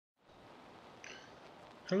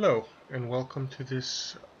Hello and welcome to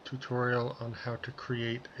this tutorial on how to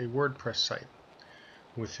create a WordPress site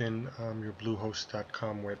within your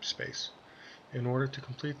bluehost.com web space. In order to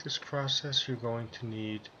complete this process, you're going to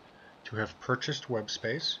need to have purchased web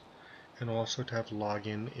space and also to have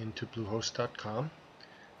login into bluehost.com,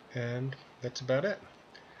 and that's about it.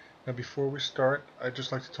 Now before we start, I'd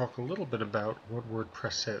just like to talk a little bit about what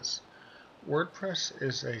WordPress is. WordPress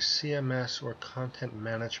is a CMS or content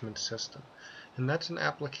management system, and that's an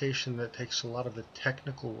application that takes a lot of the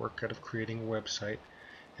technical work out of creating a website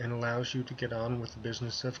and allows you to get on with the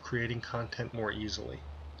business of creating content more easily.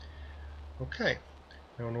 Okay,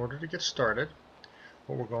 now in order to get started,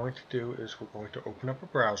 what we're going to do is we're going to open up a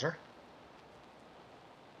browser.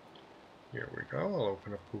 Here we go, I'll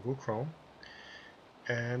open up Google Chrome.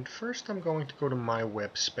 And first I'm going to go to my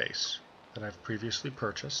web space that I've previously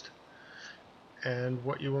purchased. And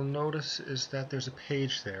what you will notice is that there's a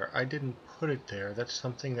page there. I didn't put it there. That's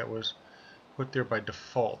something that was put there by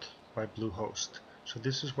default by Bluehost. So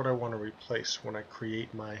this is what I want to replace when I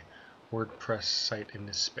create my WordPress site in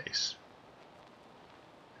this space.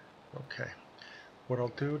 Okay. What I'll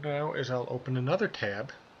do now is I'll open another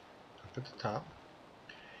tab up at the top,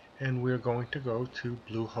 and we're going to go to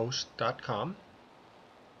bluehost.com.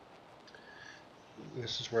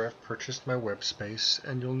 This is where I've purchased my web space,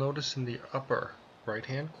 and you'll notice in the upper right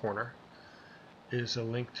hand corner is a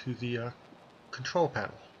link to the control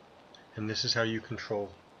panel, and this is how you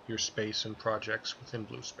control your space and projects within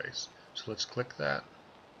BlueSpace. So let's click that.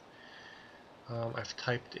 I've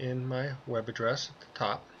typed in my web address at the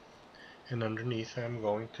top, and underneath I'm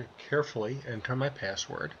going to carefully enter my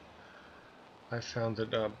password. I found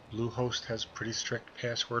that Bluehost has pretty strict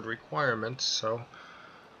password requirements, so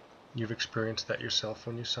you've experienced that yourself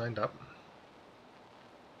when you signed up.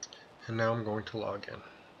 And now I'm going to log in.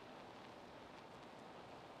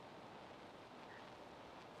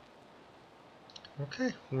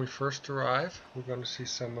 Okay, when we first arrive, we're going to see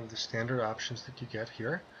some of the standard options that you get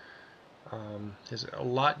here. There's a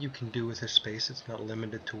lot you can do with this space. It's not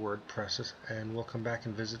limited to WordPress, and we'll come back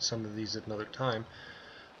and visit some of these at another time.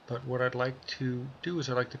 But what I'd like to do is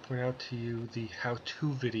I'd like to point out to you the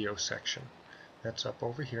how-to video section. That's up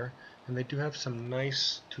over here, and they do have some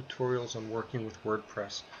nice tutorials on working with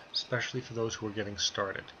WordPress, especially for those who are getting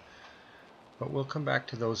started. But we'll come back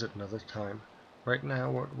to those at another time. Right now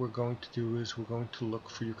what we're going to do is we're going to look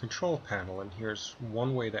for your control panel, and here's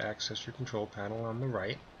one way to access your control panel on the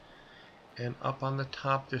right. And up on the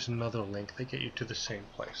top there's another link that get you to the same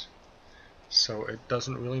place. So it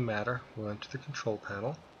doesn't really matter. We'll enter the control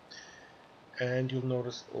panel, and you'll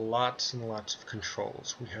notice lots and lots of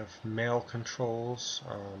controls. We have mail controls,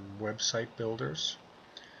 website builders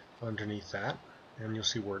underneath that, and you'll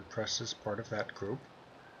see WordPress is part of that group.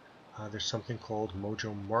 There's something called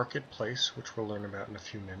Mojo Marketplace, which we'll learn about in a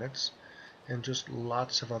few minutes, and just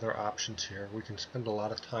lots of other options here. We can spend a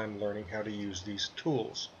lot of time learning how to use these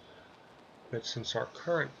tools, but since our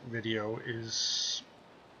current video is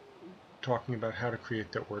talking about how to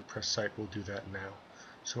create that WordPress site, we'll do that now.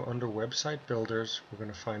 So under Website Builders, we're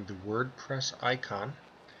going to find the WordPress icon.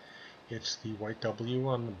 It's the white W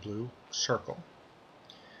on the blue circle,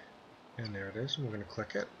 and there it is, and we're going to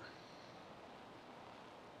click it.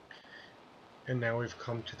 And now we've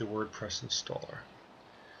come to the WordPress installer.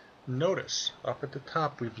 Notice up at the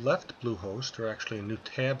top we've left Bluehost, or actually a new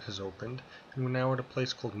tab has opened, and we're now at a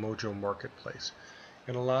place called Mojo Marketplace.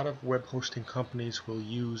 And a lot of web hosting companies will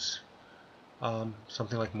use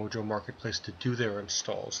something like Mojo Marketplace to do their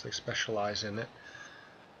installs. They specialize in it,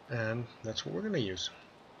 and that's what we're going to use.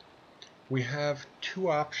 We have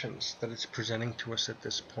two options that it's presenting to us at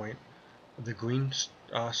this point: the green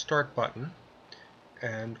start button,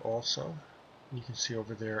 and also you can see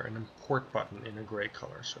over there an import button in a gray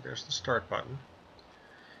color. So there's the start button,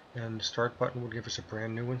 and the start button would give us a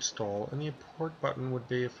brand new install, and the import button would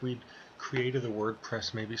be if we'd created the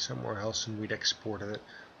WordPress maybe somewhere else and we'd exported it,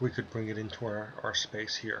 we could bring it into our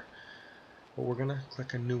space here. But we're going to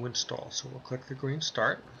click a new install, so we'll click the green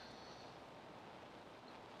start.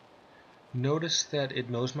 Notice that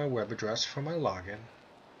it knows my web address for my login,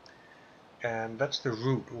 and that's the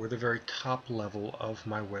root, or the very top level of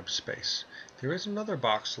my web space. There is another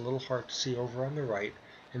box a little hard to see over on the right,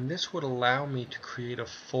 and this would allow me to create a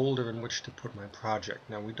folder in which to put my project.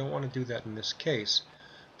 Now we don't want to do that in this case,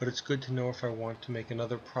 but it's good to know if I want to make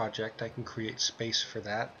another project I can create space for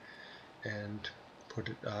that and put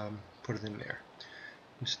it in there.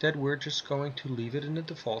 Instead, we're just going to leave it in the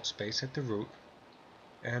default space at the root,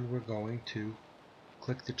 and we're going to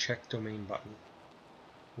click the check domain button.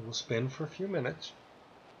 It will spin for a few minutes,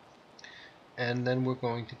 and then we're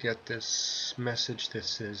going to get this message that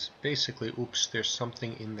says basically, oops, there's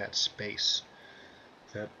something in that space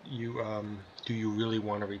that you do you really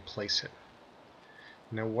want to replace it?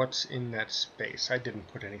 Now what's in that space? I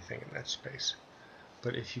didn't put anything in that space,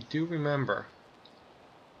 but if you do remember,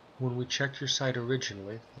 when we checked your site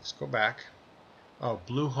originally, let's go back. Oh,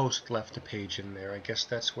 Bluehost left a page in there. I guess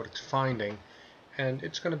that's what it's finding, and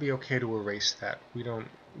it's going to be okay to erase that. We don't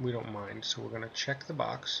mind. So we're going to check the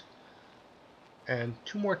box, and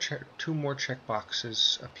two more check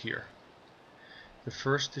boxes appear. The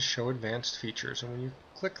first is show advanced features, and when you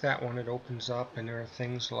click that one, it opens up, and there are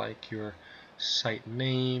things like your site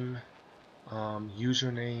name,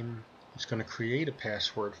 username. It's going to create a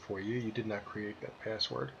password for you. You did not create that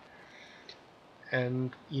password.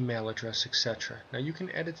 And email address, etc. Now you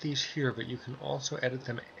can edit these here, but you can also edit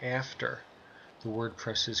them after the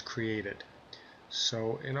WordPress is created.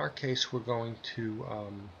 So in our case, we're going to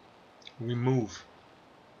remove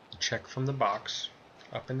the check from the box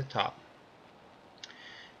up in the top,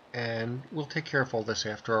 and we'll take care of all this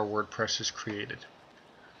after our WordPress is created.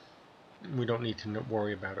 We don't need to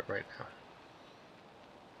worry about it right now.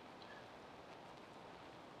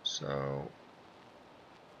 So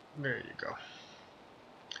there you go.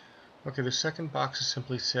 Okay, the second box is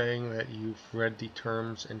simply saying that you've read the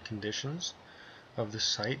terms and conditions of the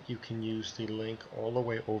site. You can use the link all the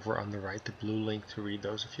way over on the right, the blue link, to read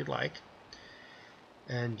those if you'd like.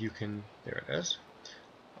 And you can, there it is.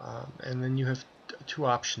 And then you have two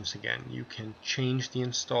options again. You can change the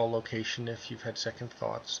install location if you've had second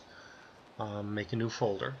thoughts, make a new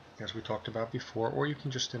folder, as we talked about before, or you can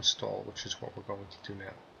just install, which is what we're going to do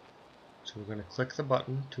now. So we're going to click the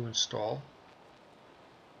button to install,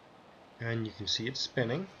 and you can see it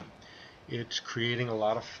spinning. It's creating a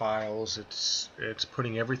lot of files. It's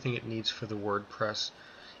putting everything it needs for the WordPress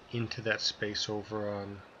into that space over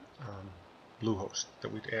on Bluehost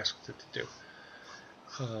that we'd asked it to do.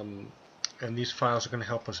 And these files are going to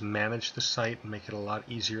help us manage the site and make it a lot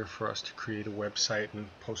easier for us to create a website and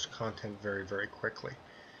post content very, very quickly.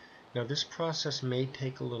 Now this process may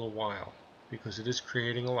take a little while because it is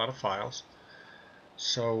creating a lot of files.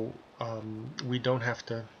 So we don't have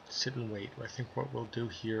to sit and wait. I think what we'll do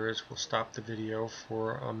here is we'll stop the video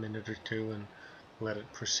for a minute or two and let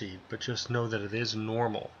it proceed. But just know that it is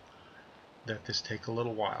normal that this take a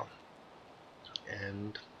little while.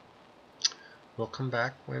 And we'll come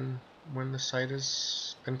back when the site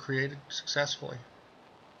has been created successfully.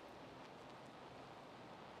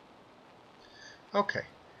 Okay,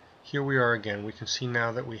 here we are again. We can see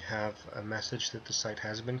now that we have a message that the site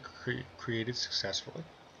has been created successfully.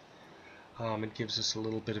 It gives us a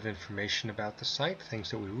little bit of information about the site, things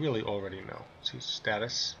that we really already know. See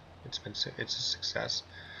status, it's a success.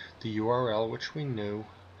 The URL, which we knew,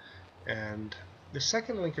 and the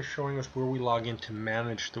second link is showing us where we log in to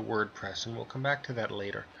manage the WordPress, and we'll come back to that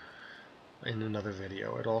later in another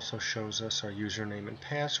video. It also shows us our username and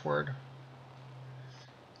password,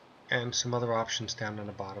 and some other options down on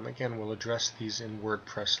the bottom. Again, we'll address these in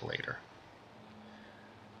WordPress later.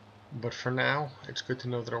 But for now, it's good to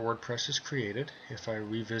know that our WordPress is created. If I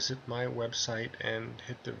revisit my website and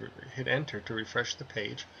hit enter to refresh the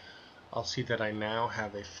page, I'll see that I now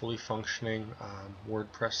have a fully functioning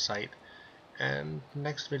WordPress site. And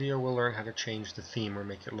next video we'll learn how to change the theme or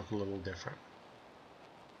make it look a little different.